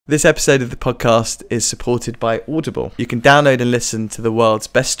This episode of the podcast is supported by Audible. You can download and listen to the world's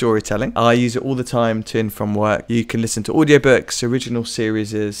best storytelling. I use it all the time to and from work. You can listen to audiobooks, original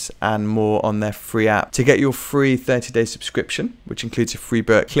series, and more on their free app. To get your free 30-day subscription, which includes a free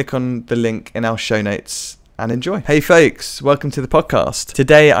book, click on the link in our show notes and enjoy. Hey folks, welcome to the podcast.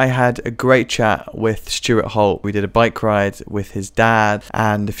 Today I had a great chat with Stuart Holt. We did a bike ride with his dad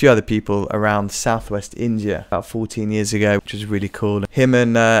and a few other people around southwest India about 14 years ago, which was really cool. Him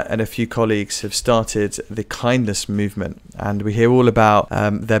and a few colleagues have started the kindness movement, and we hear all about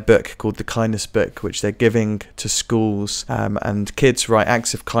their book called The Kindness Book, which they're giving to schools, and kids write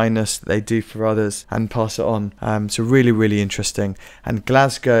acts of kindness that they do for others and pass it on. So really interesting. And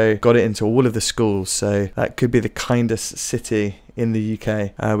Glasgow got it into all of the schools, so that could be the kindest city in the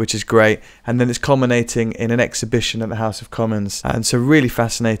UK, which is great. And then it's culminating in an exhibition at the House of Commons, and so really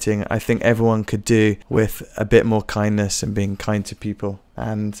fascinating. I think everyone could do with a bit more kindness and being kind to people.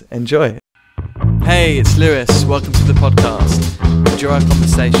 And enjoy. Hey, it's Lewis. Welcome to the podcast. Enjoy our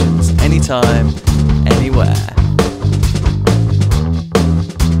conversations anytime, anywhere.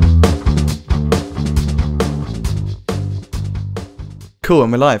 Cool,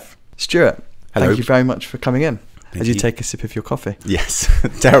 and we're live. Stuart, hello. Thank you very much for coming in. Thank As you you. Take a sip of your coffee. Yes,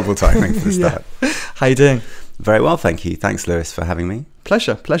 terrible timing for the start. How you doing? Very well, thank you. Thanks, Lewis, for having me.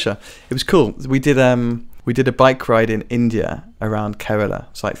 Pleasure. It was cool. We did a bike ride in India around Kerala.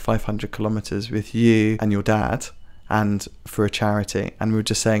 It's like 500 kilometers with you and your dad, and for a charity. And we were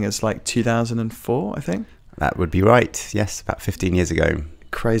just saying it's like 2004, I think. That would be right. Yes, about 15 years ago.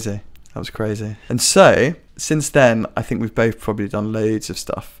 Crazy. That was crazy. And so since then, I think we've both probably done loads of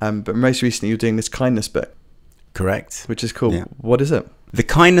stuff. But most recently, you're doing this kindness book. Correct. Which is cool. Yeah. What is it? The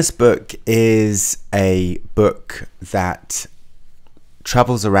Kindness Book is a book that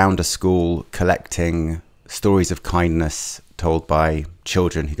travels around a school collecting stories of kindness told by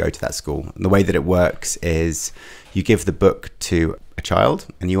children who go to that school. And the way that it works is you give the book to a child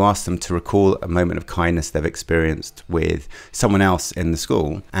and you ask them to recall a moment of kindness they've experienced with someone else in the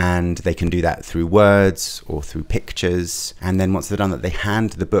school, and they can do that through words or through pictures. And then once they've done that, they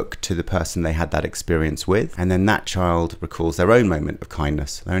hand the book to the person they had that experience with, and then that child recalls their own moment of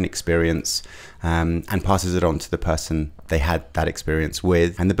kindness, their own experience, and passes it on to the person they had that experience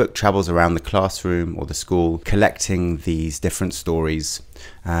with. And the book travels around the classroom or the school collecting these different stories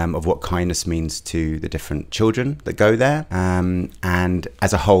of what kindness means to the different children that go there, and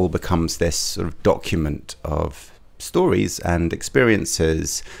as a whole becomes this sort of document of stories and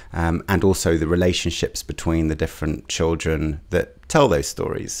experiences, and also the relationships between the different children that tell those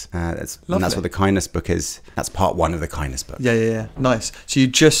stories. And that's what the Kindness Book is. That's part one of the Kindness Book. Yeah. Nice. So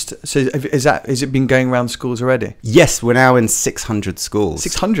is it been going around schools already? Yes, we're now in 600 schools.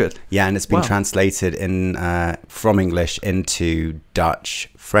 600? Yeah, and it's been translated from English into Dutch,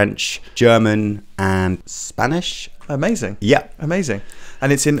 French, German, and Spanish. Amazing. Yeah. Amazing.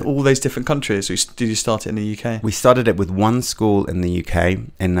 And it's in all those different countries. Did you start it in the UK? We started it with one school in the UK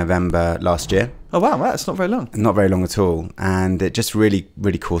in November last year. Oh, wow. That's not very long. Not very long at all. And it just really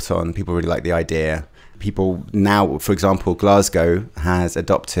caught on. People really like the idea. People now, for example, Glasgow has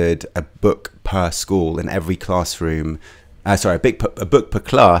adopted a book per school in every classroom. A book per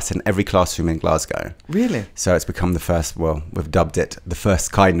class in every classroom in Glasgow. Really? So it's become the first, we've dubbed it the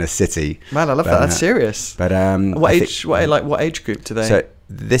first kindness city. Man, I love that. That's serious. But what age group do they? So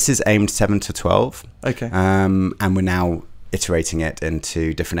this is aimed 7 to 12. Okay. And we're now iterating it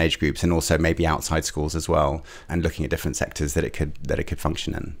into different age groups, and also maybe outside schools as well, and looking at different sectors that it could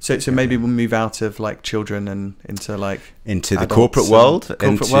function in. So maybe we'll move out of like children and into the corporate world,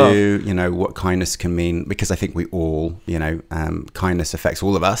 what kindness can mean, because I think we all, kindness affects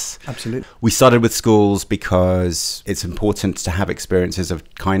all of us. Absolutely. We started with schools because it's important to have experiences of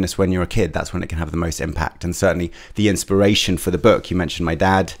kindness when you're a kid. That's when it can have the most impact. And certainly the inspiration for the book, you mentioned my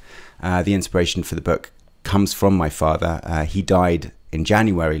dad, the inspiration for the book comes from my father. He died in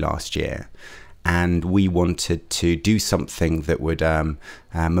January last year, and we wanted to do something that would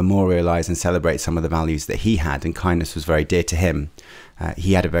memorialize and celebrate some of the values that he had, and kindness was very dear to him.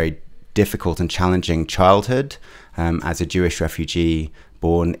 He had a very difficult and challenging childhood as a Jewish refugee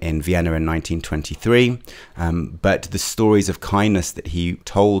born in Vienna in 1923, but the stories of kindness that he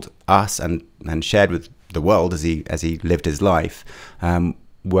told us and shared with the world as he lived his life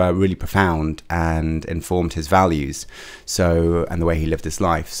were really profound and informed his values, and the way he lived his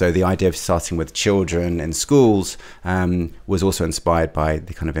life. So the idea of starting with children in schools was also inspired by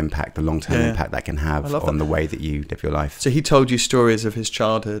the kind of impact, the long-term impact that can have on the way that you live your life. So he told you stories of his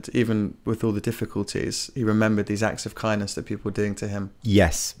childhood, even with all the difficulties. He remembered these acts of kindness that people were doing to him.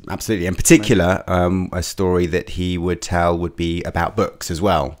 Yes, absolutely. In particular, a story that he would tell would be about books as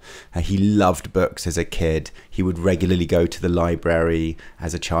well. He loved books as a kid. He would regularly go to the library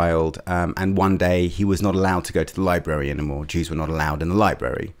as a child, and one day he was not allowed to go to the library anymore. Jews were not allowed in the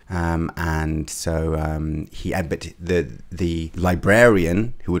library, and so but the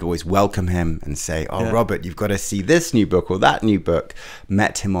librarian, who would always welcome him and say, "Oh, Robert, you've got to see this new book or that new book,"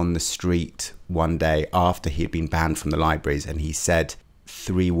 met him on the street one day after he had been banned from the libraries, and he said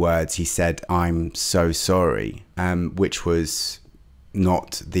 3 words. He said, "I'm so sorry," which was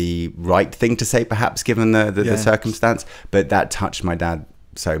not the right thing to say, perhaps, given the circumstance, but that touched my dad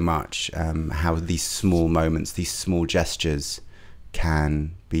so much, how these small moments, these small gestures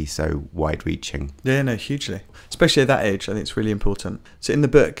can be so wide-reaching. Yeah, no, hugely. Especially at that age, I think it's really important. So in the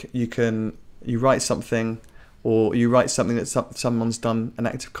book, you write something, or you write something that someone's done an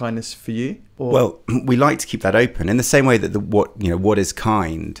act of kindness for you? Or? Well, we like to keep that open in the same way that what is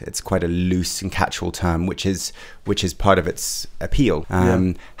kind, it's quite a loose and catch-all term, which is part of its appeal.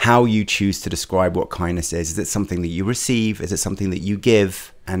 How you choose to describe what kindness is it something that you receive? Is it something that you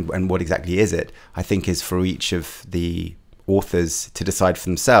give? And what exactly is it? I think is for each of the authors to decide for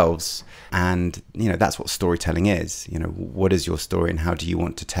themselves. And, that's what storytelling is. What is your story and how do you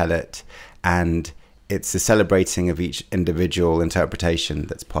want to tell it? And it's the celebrating of each individual interpretation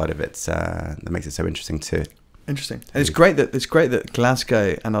that's part of it, that makes it so interesting too. Interesting. And it's great that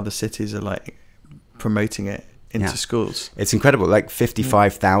Glasgow and other cities are like promoting it into schools. It's incredible. Like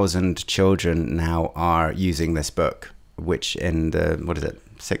 55,000 children now are using this book, which in the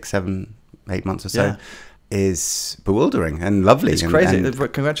 6, 7, 8 months or so is bewildering and lovely. It's crazy.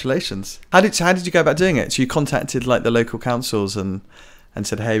 Congratulations. How did you go about doing it? So you contacted like the local councils and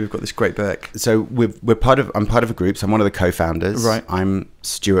said, "Hey, we've got this great book." So I'm part of a group. So I'm one of the co-founders. Right. I'm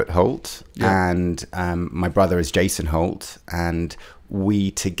Stuart Holt, and my brother is Jason Holt, and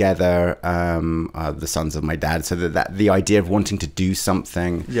we together are the sons of my dad. So that the idea of wanting to do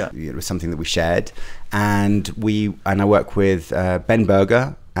something, it was something that we shared, and I work with Ben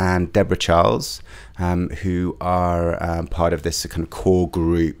Berger and Deborah Charles, who are part of this kind of core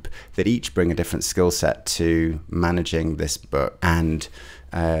group that each bring a different skill set to managing this book, and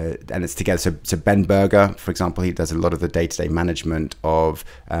it's together. So Ben Berger, for example, he does a lot of the day-to-day management of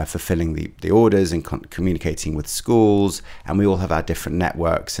fulfilling the orders and communicating with schools, and we all have our different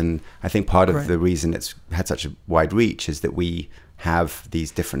networks. And I think part of the reason it's had such a wide reach is that we have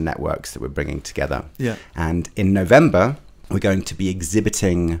these different networks that we're bringing together. Yeah. And in November, we're going to be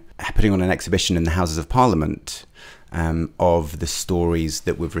putting on an exhibition in the Houses of Parliament of the stories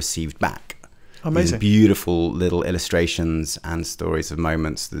that we've received back. Amazing. These beautiful little illustrations and stories of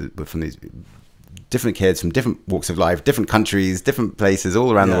moments from these different kids from different walks of life, different countries, different places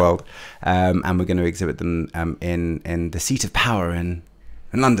all around the world. And we're going to exhibit them in the seat of power in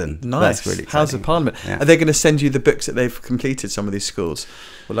London. Nice. That's really exciting. House of Parliament. Yeah. Are they going to send you the books that they've completed, some of these schools?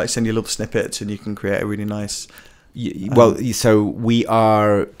 Or like send you little snippets and you can create a really nice... So we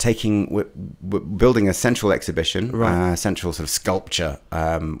are we're building a central exhibition, central sort of sculpture,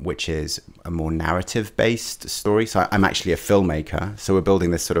 which is a more narrative-based story. So I'm actually a filmmaker. So we're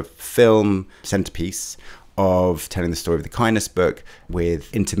building this sort of film centerpiece of telling the story of the kindness book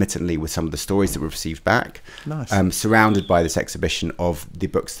intermittently with some of the stories that we've received back. Nice. Surrounded by this exhibition of the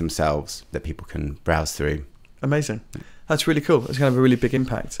books themselves that people can browse through. Amazing. That's really cool. It's going to have a really big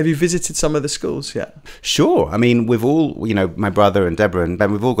impact. Have you visited some of the schools yet? Sure. I mean, we've all, my brother and Deborah and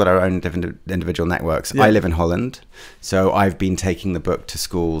Ben, we've all got our own different individual networks. Yeah. I live in Holland, so I've been taking the book to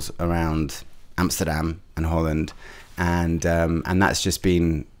schools around Amsterdam and Holland, and that's just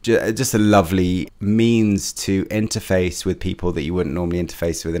been just a lovely means to interface with people that you wouldn't normally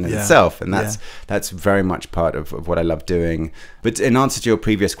interface with in itself, and that's very much part of what I love doing. But in answer to your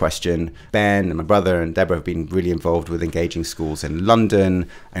previous question, Ben and my brother and Deborah have been really involved with engaging schools in London,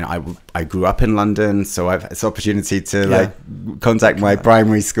 and I grew up in London, so I've had this opportunity to contact my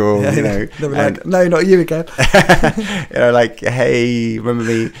primary school. They were like, no, not you again. Like, hey, remember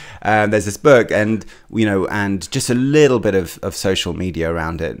me? There's this book, and and just a little bit of social media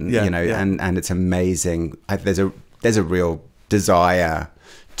around it. And it's amazing. There's a real desire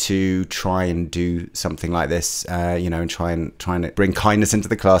to try and do something like this, and trying to bring kindness into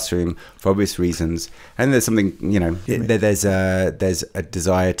the classroom for obvious reasons. And there's something, there's a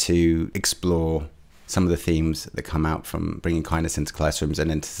desire to explore some of the themes that come out from bringing kindness into classrooms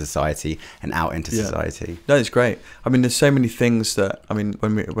and into society and out into society. No, it's great. I mean, there's so many things that, I mean, I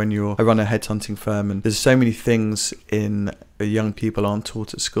run a headhunting firm, and there's so many things in young people aren't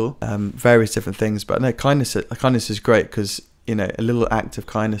taught at school, various different things. But no, kindness is great, because, you know, a little act of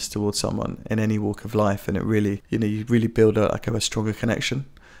kindness towards someone in any walk of life, and it really, you know, you really build a stronger connection.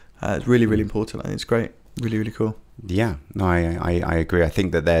 It's really, really important. I think it's great. Really, really cool. Yeah, no, I agree. I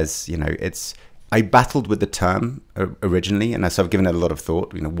think that there's, you know, I battled with the term originally, and so I've given it a lot of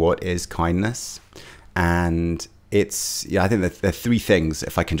thought. You know, what is kindness? And it's, I think that there are three things,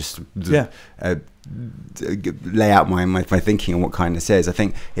 if I can just lay out my thinking on what kindness is. I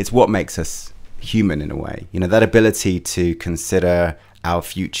think it's what makes us human in a way. You know, that ability to consider our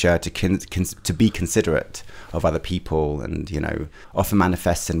future, to be considerate of other people, and, you know, often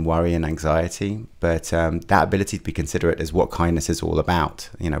manifests in worry and anxiety. But that ability to be considerate is what kindness is all about.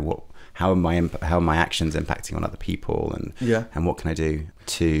 You know, how are my actions impacting on other people, and what can I do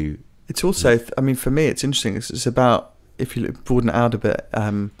to... It's also, I mean, for me, it's interesting. It's about, if you broaden it out a bit,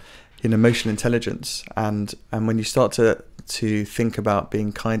 you know, emotional intelligence, and when you start to think about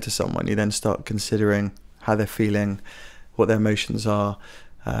being kind to someone, you then start considering how they're feeling, what their emotions are.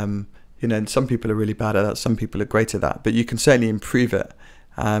 You know, and some people are really bad at that, some people are great at that, but you can certainly improve it,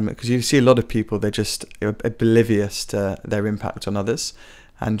 because you see a lot of people, they're just oblivious to their impact on others,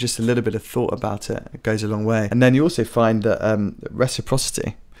 and just a little bit of thought about it goes a long way. And then you also find that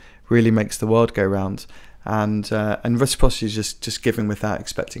reciprocity really makes the world go round, and reciprocity is just giving without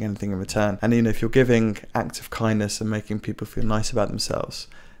expecting anything in return. And, you know, if you're giving acts of kindness and making people feel nice about themselves,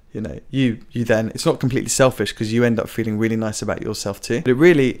 you know, you then, it's not completely selfish, because you end up feeling really nice about yourself too. But it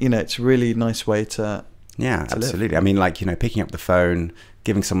really, you know, it's a really nice way to absolutely live. I mean, like, you know, picking up the phone,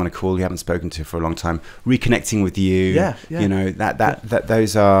 giving someone a call you haven't spoken to for a long time, reconnecting with you. You know, that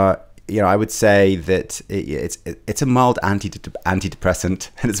those are, you know, I would say that it's a mild antidepressant,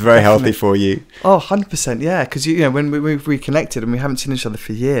 and it's very healthy for you. Oh, 100%, yeah. Because, you know, when we've reconnected and we haven't seen each other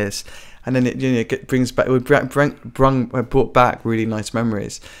for years, and then it, you know, it brings back, brought back really nice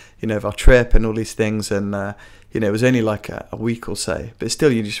memories, you know, of our trip and all these things. And you know, it was only like a week or so, but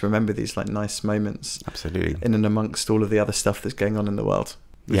still, you just remember these like nice moments. Absolutely. In and amongst all of the other stuff that's going on in the world,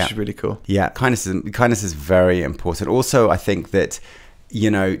 which is really cool. Yeah, kindness is very important. Also, I think that,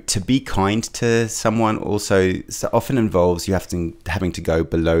 you know, to be kind to someone also often involves you having to go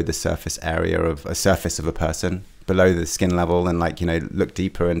below the surface area of a person, below the skin level, and, like, you know, look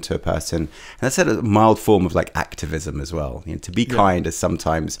deeper into a person. And that's a mild form of like activism as well. You know, to be kind is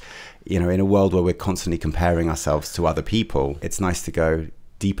sometimes, you know, in a world where we're constantly comparing ourselves to other people, it's nice to go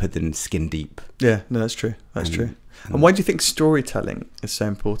deeper than skin deep. Yeah, no, that's true. That's true. And why do you think storytelling is so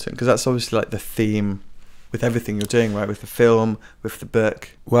important? Because that's obviously like the theme with everything you're doing, right? With the film, with the book.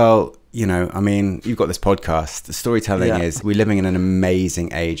 Well, you know, I mean, you've got this podcast. The storytelling is, we're living in an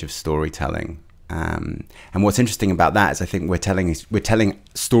amazing age of storytelling. And what's interesting about that is I think we're telling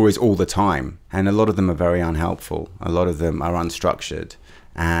stories all the time, and a lot of them are very unhelpful. A lot of them are unstructured,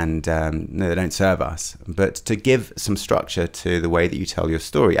 and no, they don't serve us. But to give some structure to the way that you tell your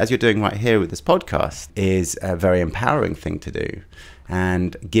story, as you're doing right here with this podcast, is a very empowering thing to do.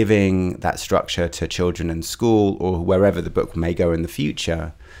 And giving that structure to children in school or wherever the book may go in the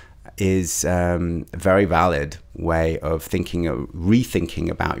future is a very valid way of rethinking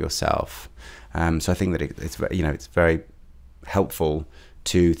about yourself. So I think that it's, you know, it's very helpful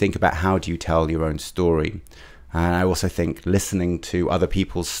to think about how do you tell your own story. And I also think listening to other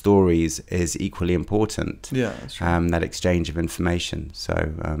people's stories is equally important. Yeah, that's true. That exchange of information.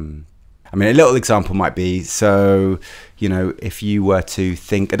 So, I mean, a little example might be, so, you know, if you were to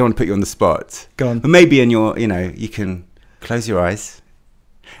think, I don't want to put you on the spot. Go on. But maybe in your, you know, you can close your eyes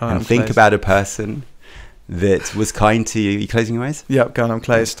and think about a person that was kind to you. Are you closing your eyes? Yep, go on, I'm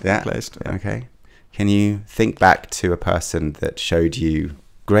closed. Yeah. I'm closed. Yeah. Okay. Can you think back to a person that showed you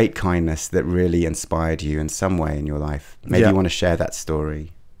great kindness, that really inspired you in some way in your life? Maybe you want to share that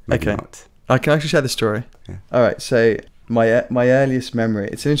story. Maybe not. I can actually share the story. Yeah. All right, so my earliest memory,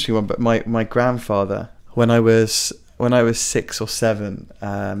 it's an interesting one, but my grandfather, when I was 6 or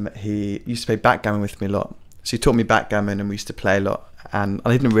 7, he used to play backgammon with me a lot. So he taught me backgammon, and we used to play a lot. And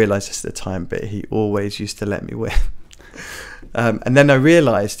I didn't realise this at the time, but he always used to let me win. And then I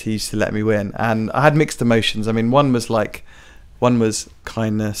realised he used to let me win, and I had mixed emotions. I mean, one was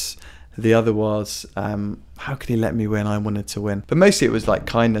kindness, the other was how could he let me win? I wanted to win, but mostly it was like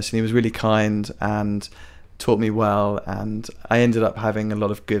kindness, and he was really kind and taught me well, and I ended up having a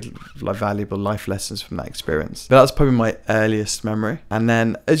lot of good, like, valuable life lessons from that experience. But that's probably my earliest memory. And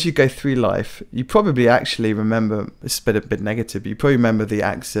then as you go through life, you probably actually remember, it's a bit negative, but you probably remember the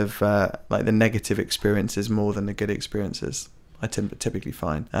acts of like the negative experiences more than the good experiences. I typically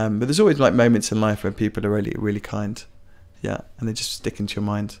find. But there's always like moments in life where people are really, really kind. Yeah, and they just stick into your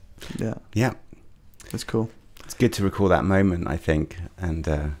mind. Yeah. Yeah. That's cool. It's good to recall that moment, I think, and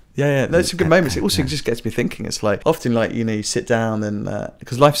yeah, that's a good moment. It also just gets me thinking. It's like often, like, you know, you sit down and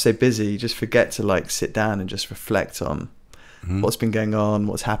because life's so busy, you just forget to like sit down and just reflect on what's been going on,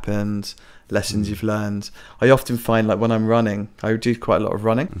 what's happened, lessons you've learned. I often find, like, when I'm running, I do quite a lot of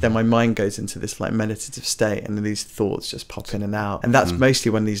running, then my mind goes into this like meditative state, and these thoughts just pop in and out, and that's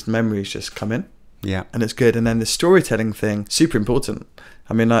mostly when these memories just come in. Yeah, and it's good. And then the storytelling thing, super important.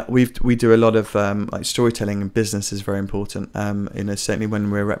 I mean, we do a lot of like storytelling in business is very important. You know, certainly when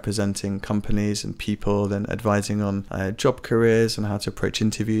we're representing companies and people and advising on job careers and how to approach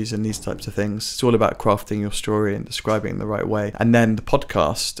interviews and these types of things. It's all about crafting your story and describing it in the right way. And then the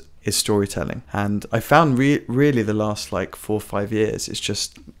podcast is storytelling. And I found really the last like 4 or 5 years, it's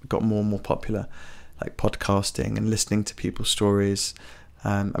just got more and more popular, like podcasting and listening to people's stories.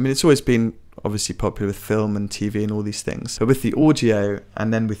 I mean, it's always been obviously popular with film and TV and all these things, but with the audio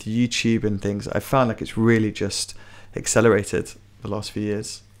and then with YouTube and things, I found like it's really just accelerated the last few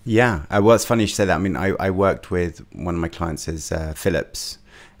years. Yeah, well, it's funny you say that. I mean, I worked with one of my clients is Philips,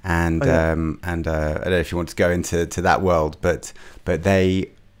 and I don't know if you want to go into that world, but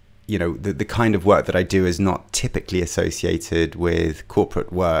they, you know, the kind of work that I do is not typically associated with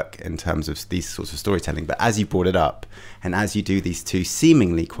corporate work in terms of these sorts of storytelling. But as you brought it up, and as you do these two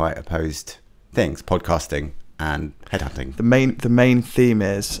seemingly quite opposed things, podcasting and headhunting, the main theme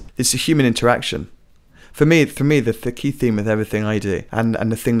is it's a human interaction. For me, the key theme with everything I do, and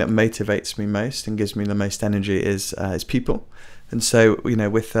the thing that motivates me most and gives me the most energy is people. And so, you know,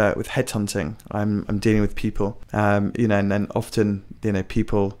 with headhunting, I'm dealing with people, you know, and then often, you know,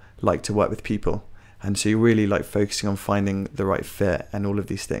 people like to work with people, and so you're really like focusing on finding the right fit and all of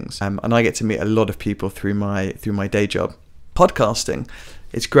these things. And I get to meet a lot of people through my day job. Podcasting,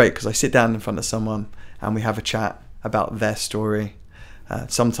 it's great because I sit down in front of someone and we have a chat about their story.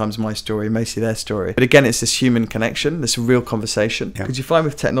 Sometimes my story, mostly their story. But again, it's this human connection, this real conversation. Because you find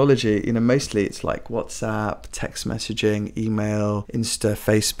with technology, you know, mostly it's like WhatsApp, text messaging, email, Insta,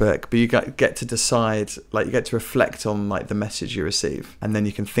 Facebook. But you get to decide, like you get to reflect on like the message you receive. And then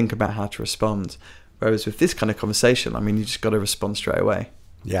you can think about how to respond. Whereas with this kind of conversation, I mean, you just got to respond straight away.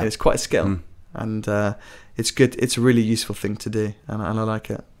 Yeah. And it's quite a skill. And it's good. It's a really useful thing to do. And I like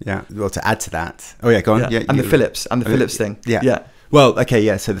it. Yeah. Well, to add to that. Oh, yeah, go on. Yeah. And the Philips thing. Yeah. Well, okay,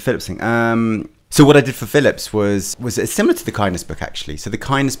 yeah, so the Philips thing. So what I did for Philips was it's similar to the Kindness Book, actually. So the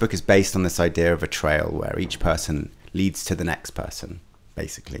Kindness Book is based on this idea of a trail where each person leads to the next person,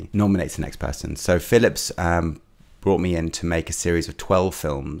 basically, nominates the next person. So Philips brought me in to make a series of 12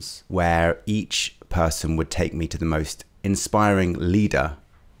 films where each person would take me to the most inspiring leader,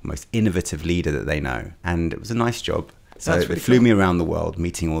 most innovative leader that they know. And it was a nice job. So they flew me around the world,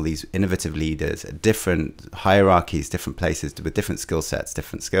 meeting all these innovative leaders at different hierarchies, different places with different skill sets,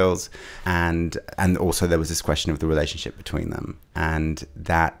 different skills. And also there was this question of the relationship between them. And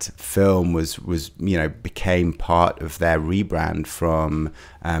that film was you know, became part of their rebrand from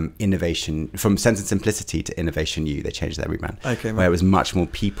innovation, from Sense and Simplicity to Innovation U. They changed their rebrand. Okay, where it was much more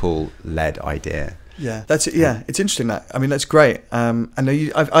people-led idea. Yeah, that's it. Yeah, it's interesting that. I mean, that's great. I know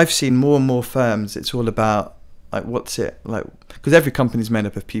I've seen more and more firms. It's all about, like, what's it like? Because every company is made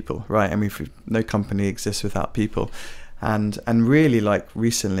up of people, right? I mean, no company exists without people, and really, like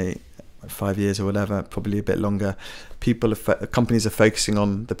recently, like 5 years or whatever, probably a bit longer, companies are focusing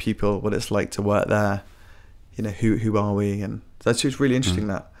on the people, what it's like to work there. You know, who are we? And that's just really interesting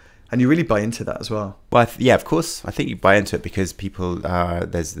that, and you really buy into that as well. Well, yeah, of course, I think you buy into it because people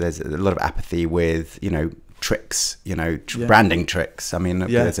there's a lot of apathy with, you know, tricks, you know, branding tricks. I mean,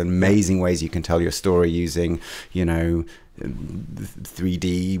 there's amazing ways you can tell your story using, you know,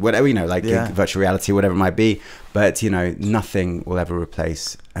 3D, whatever, you know, like virtual reality, whatever it might be. But, you know, nothing will ever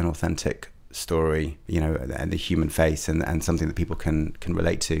replace an authentic story, you know, and the human face and something that people can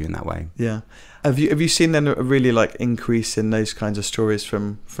relate to in that way. Yeah. Have you seen then a really like increase in those kinds of stories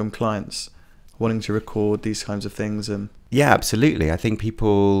from clients wanting to record these kinds of things? And yeah, absolutely. I think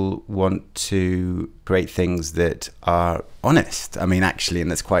people want to create things that are honest. I mean, actually,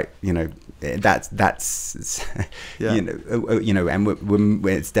 and that's quite, you know, that's you know, and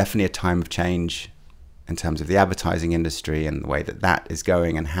it's definitely a time of change in terms of the advertising industry and the way that is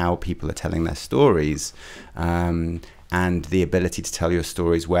going and how people are telling their stories, and the ability to tell your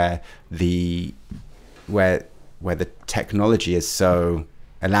stories where the technology is so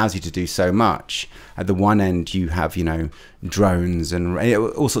allows you to do so much. At the one end, you have, you know, drones and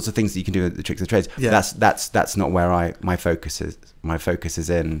all sorts of things that you can do with the tricks of the trades. Yeah. That's not where my focus is. My focus is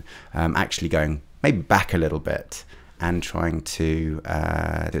in actually going maybe back a little bit and trying to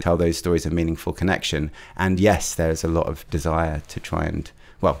tell those stories of meaningful connection. And yes, there's a lot of desire to try and,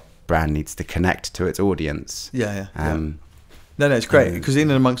 well, brand needs to connect to its audience. Yeah. No, it's great, because in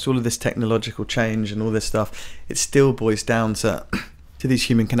and amongst all of this technological change and all this stuff, it still boils down to these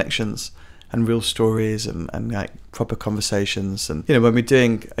human connections and real stories and like proper conversations. And you know, when we're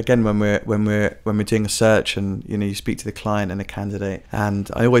doing doing a search, and you know, you speak to the client and the candidate,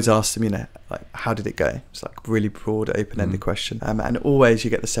 and I always ask them, you know, like, how did it go? It's like really broad, open-ended question, and always you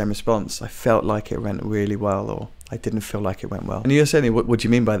get the same response: I felt like it went really well, or I didn't feel like it went well. And you're saying, what do you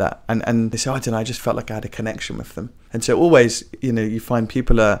mean by that? And they say, I don't know, I just felt like I had a connection with them. And so always, you know, you find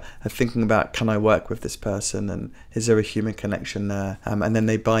people are thinking about, can I work with this person? And is there a human connection there? And then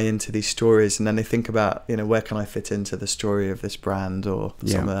they buy into these stories, and then they think about, you know, where can I fit into the story of this brand or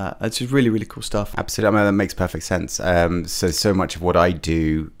some of that. It's just really, really cool stuff. Absolutely. I mean, that makes perfect sense. So much of what I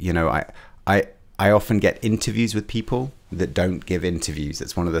do, you know, I often get interviews with people that don't give interviews.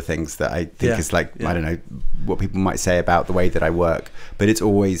 It's one of the things that I think is like, I don't know what people might say about the way that I work, but it's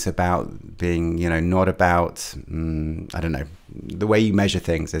always about being, you know, not about, I don't know, the way you measure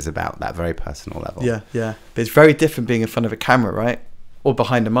things is about that very personal level. Yeah. But it's very different being in front of a camera, right? Or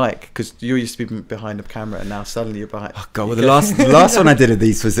behind a mic, because you used to be behind a camera, and now suddenly you're behind. Oh God! Well, the last one I did of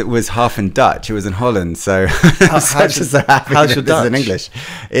these was half in Dutch. It was in Holland, so how's your Dutch? In English.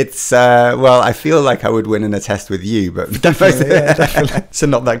 It's well, I feel like I would win in a test with you, but definitely. So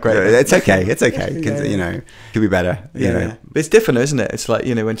not that great. It's okay. It's okay. You know, could be better. You know. But it's different, isn't it? It's like,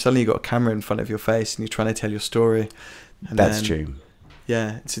 you know, when suddenly you've got a camera in front of your face and you're trying to tell your story. That's true.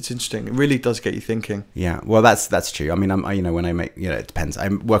 Yeah, it's interesting. It really does get you thinking. Yeah, well, that's true. I mean, you know, when I make, you know, it depends. I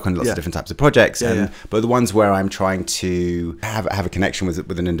work on lots of different types of projects, but the ones where I'm trying to have a connection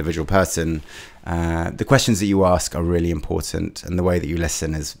with an individual person, the questions that you ask are really important, and the way that you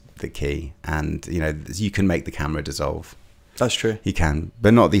listen is the key. And you know, you can make the camera dissolve. That's true. You can,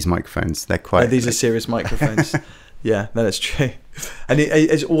 but not these microphones. They're quite. These are serious microphones. Yeah, no, that's true. And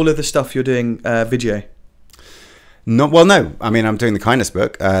is all of the stuff you're doing video? No. I mean, I'm doing the Kindness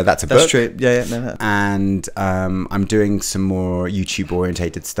book. That's book. That's true. Yeah. No. And I'm doing some more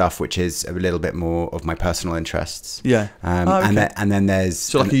YouTube-orientated stuff, which is a little bit more of my personal interests. Yeah. Okay. And then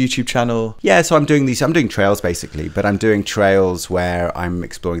there's like a YouTube channel. Yeah. So I'm doing trails basically, but I'm doing trails where I'm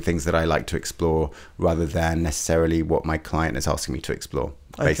exploring things that I like to explore rather than necessarily what my client is asking me to explore.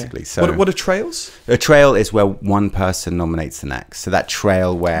 Basically. So what are trails? A trail is where one person nominates the next. So that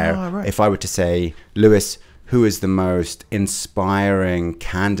trail where if I were to say, Lewis, who is the most inspiring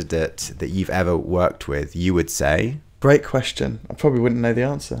candidate that you've ever worked with, you would say? Great question. I probably wouldn't know the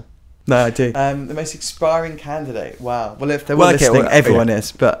answer. No, I do. The most inspiring candidate. Wow. Well, if they were listening, everyone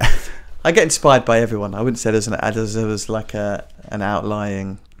is. But I get inspired by everyone. I wouldn't say there's like an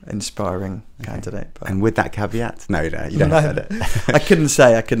outlying inspiring candidate. But. And with that caveat, no, you don't have it. I couldn't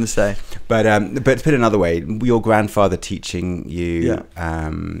say. But to put it another way, your grandfather teaching you,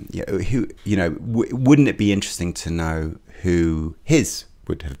 who, you know, wouldn't it be interesting to know who his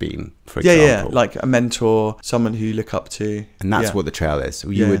would have been, for example? Yeah, like a mentor, someone who you look up to. And that's what the trail is.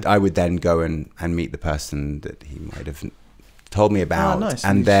 I would then go and meet the person that he might have told me about, nice.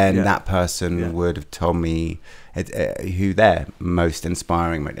 And then that person would have told me who their most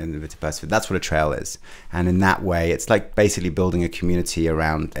inspiring person. That's what a trail is, and in that way, it's like basically building a community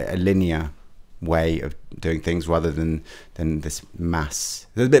around a linear way of doing things rather than this mass.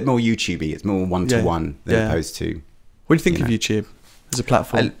 It's a bit more YouTubey. It's more one-to-one than opposed to. What do you think of YouTube as a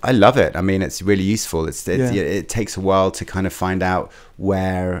platform? I love it. I mean, it's really useful. It takes a while to kind of find out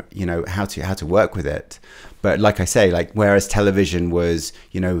where, you know, how to work with it. But like I say, like whereas television was,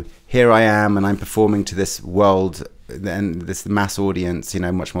 you know, here I am and I'm performing to this world and this mass audience, you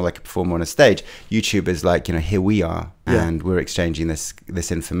know, much more like a performer on a stage. YouTube is like, you know, here we are and we're exchanging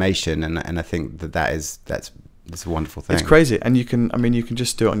this information, and I think that's a wonderful thing. It's crazy, and you can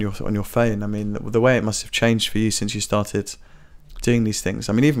just do it on your phone. I mean, the way it must have changed for you since you started doing these things.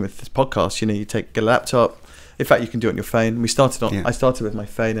 I mean, even with this podcast, you know, you take a laptop. In fact, you can do it on your phone. I started with my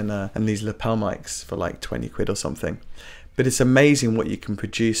phone and these lapel mics for like 20 quid or something. But it's amazing what you can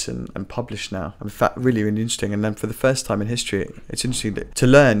produce and publish now. In fact, really, really interesting. And then for the first time in history, it's interesting that to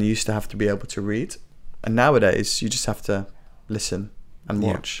learn, you used to have to be able to read. And nowadays, you just have to listen and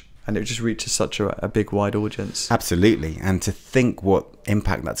watch. and it just reaches such a big wide audience. Absolutely. And to think what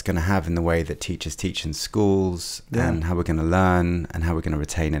impact that's going to have in the way that teachers teach in schools, and how we're going to learn, and how we're going to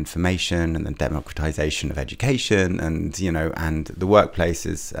retain information, and the democratization of education, and and the workplace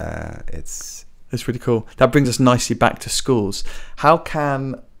is it's really cool. That brings us nicely back to schools. How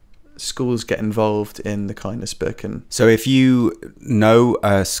can schools get involved in the Kindness Book? And so if you know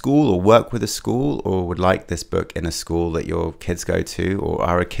a school or work with a school or would like this book in a school that your kids go to, or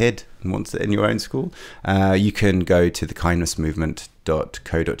are a kid and wants it in your own school, you can go to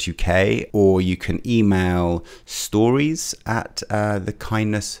thekindnessmovement.co.uk, or you can email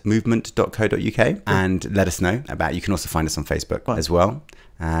stories@thekindnessmovement.co.uk and let us know about. You can also find us on Facebook as well,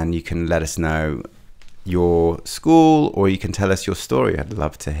 and you can let us know your school, or you can tell us your story. I'd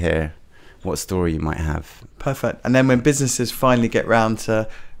love to hear what story you might have. Perfect. And then when businesses finally get round to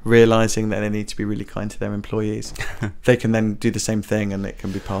realizing that they need to be really kind to their employees, they can then do the same thing, and it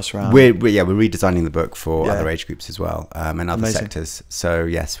can be passed around. We're redesigning the book for other age groups as well, and other sectors. So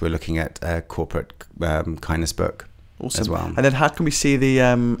yes, we're looking at a corporate kindness book as well. And then how can we see the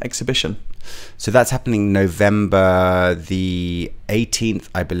exhibition? So that's happening November the 18th,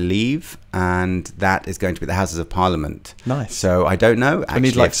 I believe, and that is going to be at the Houses of Parliament. Nice. So I don't know. We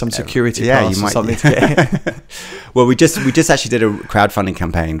need like some security pass or something to get. Well, we just actually did a crowdfunding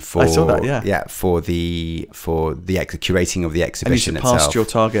campaign for. I saw that. For the curating of the exhibition itself. And you surpassed your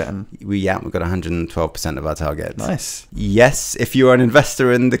target, and we've got 112% of our target. Nice. Yes, if you are an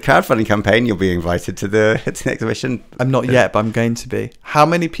investor in the crowdfunding campaign, you'll be invited to the exhibition. I'm not yet, but I'm going to be. How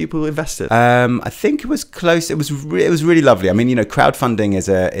many people invested? I think it was close. It was really lovely. I mean, crowdfunding is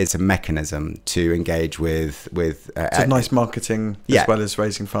a mechanism to engage with. It's a nice marketing as well as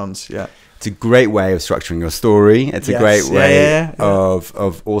raising funds. Yeah. It's a great way of structuring your story. It's a great way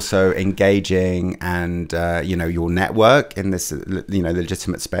of also engaging and your network in this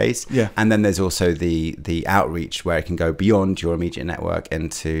legitimate space. Yeah. And then there's also the outreach where it can go beyond your immediate network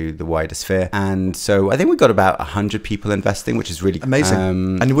into the wider sphere. And so I think we've got about 100 people investing, which is really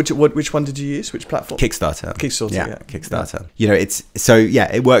amazing. And which one did you use? Which platform? Kickstarter. Yeah. Kickstarter. Yeah.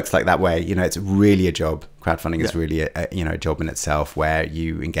 It works like that way. It's really a job. Crowdfunding is really a job in itself, where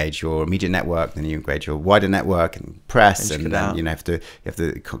you engage your immediate network, then you engage your wider network and press, and you have the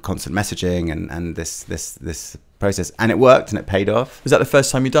constant messaging and this process. And it worked, and it paid off. Was that the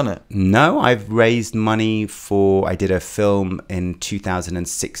first time you've done it? No, I've raised money I did a film in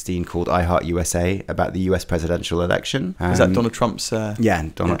 2016 called I Heart USA about the US presidential election. Was that Donald Trump's?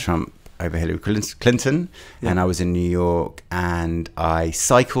 Donald Trump over Hillary Clinton, and I was in New York, and I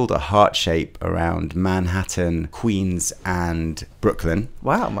cycled a heart shape around Manhattan, Queens, and Brooklyn.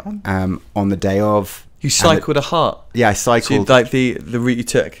 Wow, man! On the day of, you cycled a heart. Yeah, I cycled. So like the route you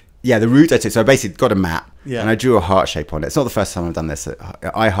took. Yeah, the route I took. So I basically got a map, and I drew a heart shape on it. It's not the first time I've done this.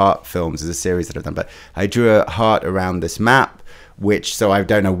 I Heart Films is a series that I've done, but I drew a heart around this map. So I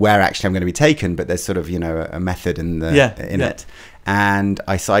don't know where actually I'm going to be taken, but there's sort of a method in it. And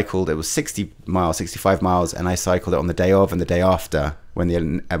I cycled. It was 65 miles, and I cycled it on the day of and the day after when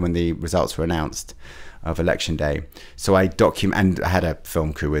the results were announced of election day. So I had a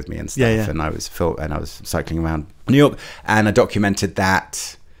film crew with me and stuff, and I was cycling around New York, and I documented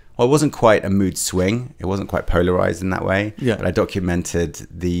that. Well, it wasn't quite a mood swing. It wasn't quite polarized in that way. Yeah. But I documented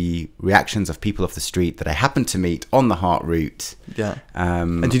the reactions of people off the street that I happened to meet on the heart route. Yeah.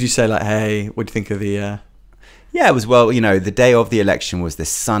 And did you say like, hey, what do you think of the... Yeah, it was, the day of the election was this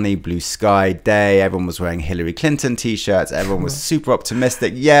sunny blue sky day. Everyone was wearing Hillary Clinton T-shirts. Everyone was super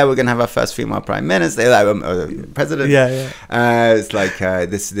optimistic. Yeah, we're going to have our first female prime minister, president. Yeah. It's like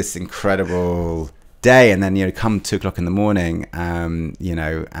this incredible day. And then, come 2 o'clock in the morning, me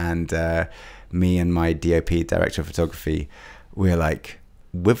and my DOP, director of photography, we're like,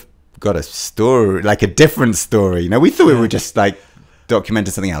 we've got a story, like a different story. We thought we were just like,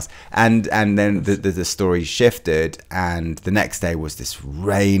 documented something else, and then the story shifted, and the next day was this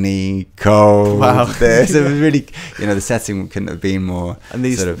rainy, cold. Wow. So it was really, the setting couldn't have been more. And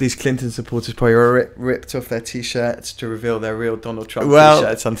these Clinton supporters probably were ripped off their T-shirts to reveal their real Donald Trump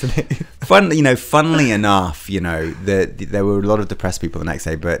T-shirts underneath. Funnily enough, there were a lot of depressed people the next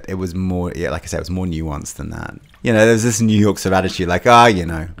day, but it was more, like I said, it was more nuanced than that. There's this New York sort of attitude, like,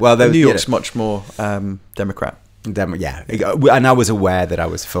 New York's much more Democrat. Yeah, and I was aware that I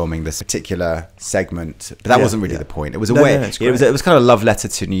was filming this particular segment, but that wasn't really the point. It was a way. It was kind of a love letter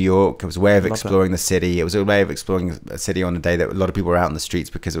to New York. It was a way of exploring the city. It was a way of exploring a city on a day that a lot of people were out in the streets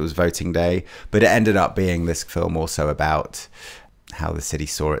because it was voting day. But it ended up being this film also about how the city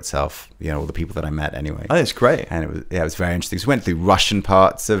saw itself, all the people that I met anyway. Oh, it's great. And it was very interesting. So we went through Russian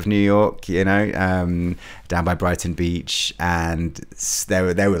parts of New York, down by Brighton Beach, and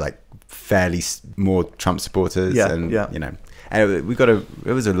there were like fairly more Trump supporters, and it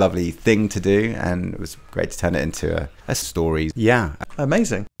was a lovely thing to do, and it was great to turn it into a story. Yeah.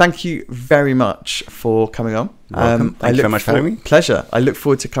 Amazing. Thank you very much for coming on. Welcome. Thank you very much for having me. Pleasure. I look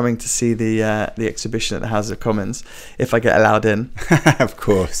forward to coming to see the exhibition at the House of Commons, if I get allowed in. Of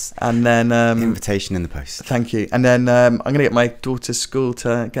course. And then invitation in the post. Thank you. And then I'm going to get my daughter's school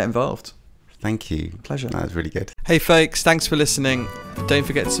to get involved. Thank you. Pleasure. That was really good. Hey folks, thanks for listening. Don't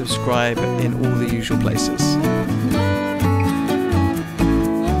forget to subscribe in all the usual places.